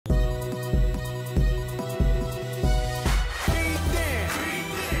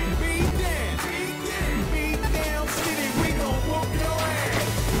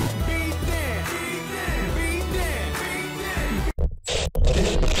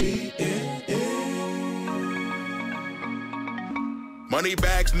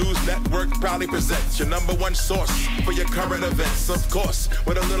Moneybags News Network proudly presents your #1 source for your current events. Of course,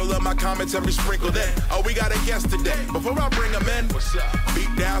 with a little of my commentary sprinkled in. Oh, we got a guest today. Before I bring him in, what's up?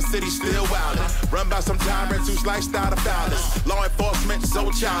 Beatdown City still wildin'. Run by some tyrants whose lifestyle the foulest. Law enforcement so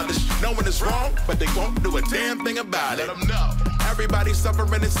childish. Knowing it's wrong, but they won't do a damn thing about it. Let them know. Everybody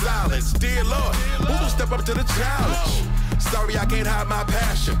suffering in silence. Dear Lord, who will step up to the challenge? Sorry, I can't hide my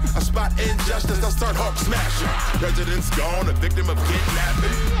passion. I spot injustice, I start hawk smashing. President's gone, a victim of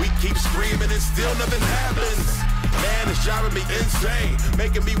kidnapping. We keep screaming and still nothing happens. Man, it's driving me insane,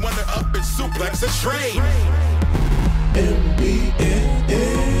 making me wonder up and suplex a train.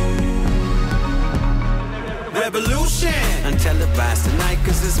 Revolution untelevised tonight,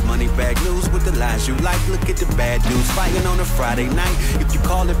 cause it's money bag news with the lies you like. Look at the bad news fighting on a Friday night. If you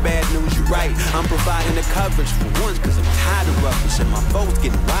call it bad news, you're right. I'm providing the coverage for once, cause I'm tired of rubbish, and my foes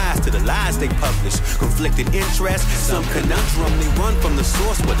getting wise to the lies they publish. Conflicted interests, some conundrum. They run from the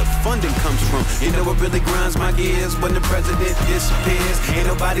source where the funding comes from. You know what really grinds my gears? When the president disappears. Ain't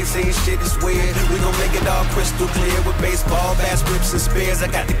nobody saying shit is weird. We gon' make it all crystal clear with baseball bats, whips, and spears. I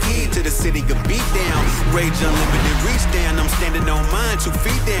got the key to the city of Beatdown. Rage unlimited, reach down. I'm standing on mine, 2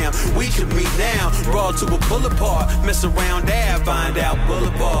 feet down. We can meet now, brawl to a pull apart. Mess around there, find out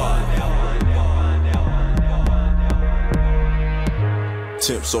Boulevard.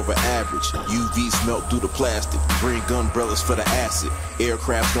 Temps over average, UVs melt through the plastic. Bring umbrellas for the acid.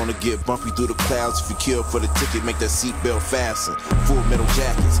 Aircraft's gonna get bumpy through the clouds. If you kill for the ticket, make that seatbelt fasten. Full metal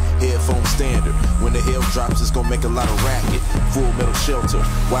jackets, headphone standard. When the hail drops, it's gonna make a lot of racket. Full metal shelter,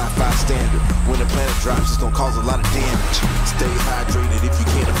 Wi-Fi standard. When the planet drops, it's gonna cause a lot of damage. Stay hydrated if you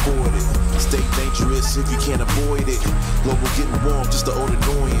can't afford it. Stay dangerous if you can't avoid it. Global getting warm, just the old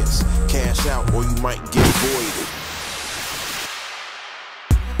annoyance. Cash out or you might get voided.